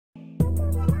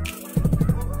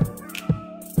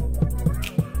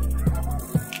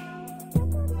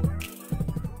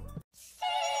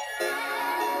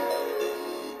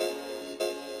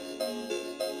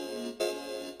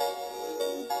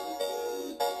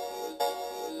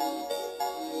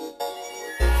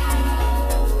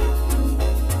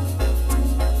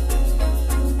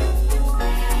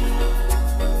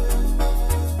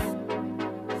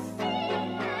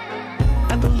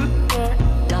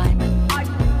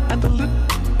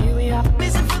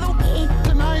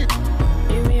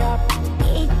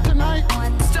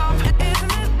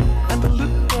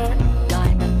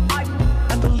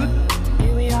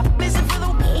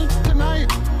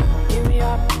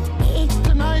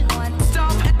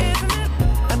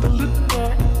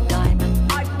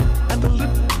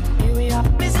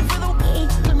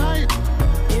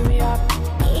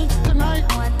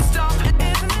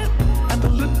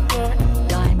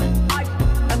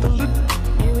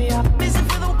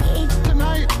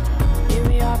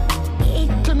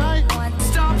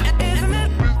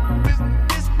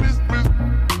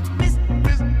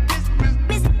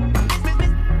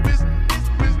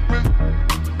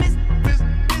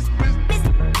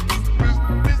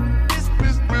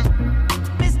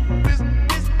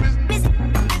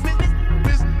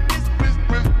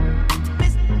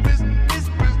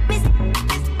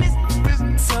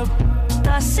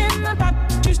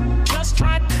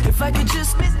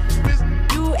just miss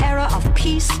new era of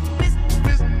peace.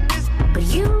 But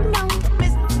you know,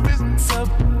 so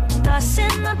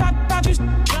doesn't that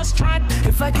just tried.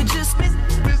 If I could just miss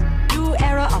new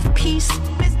era of peace.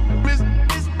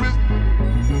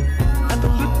 And the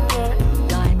look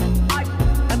diamond.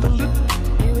 And the look,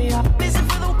 here we are. Listen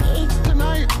for the week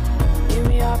tonight. Here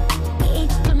we are.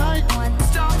 Tonight. One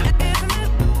stop.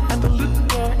 And the look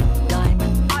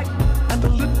diamond. And the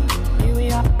look, here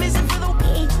we are. Listen for the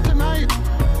week tonight.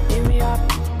 Here we are.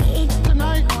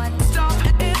 Tonight. One stop.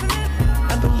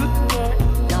 And the look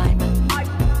diamond.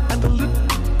 And the look,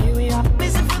 here we are.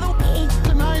 Listen for the week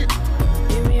tonight.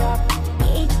 Here we are.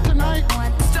 Tonight.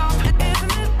 One stop.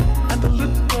 And the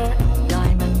look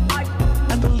diamond.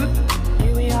 And the look,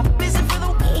 here we are. Listen for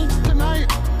the week tonight.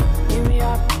 Here we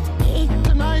are.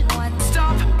 Tonight. One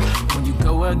stop. When you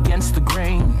go against the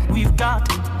grain, we've got.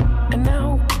 And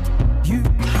now You,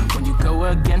 when you go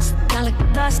against, like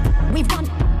dust, we've gone.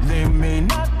 they may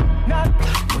not.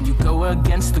 When you go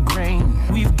against the grain,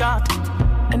 we've got.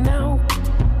 And now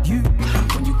You,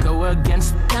 when you go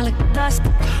against, like dust.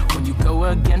 when you go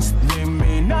against, they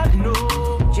may not know.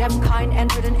 Gemkind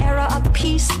entered an era of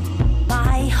peace.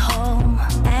 My home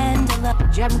and the love.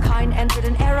 Gemkind entered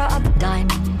an era of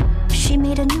diamond. She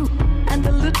made a new and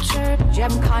the literature.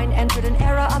 Gemkind entered an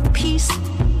era of peace.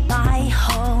 My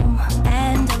home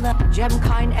and the love.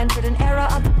 Gemkind entered an era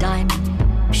of diamond.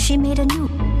 She made a new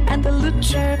and the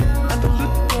literature. And the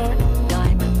literature.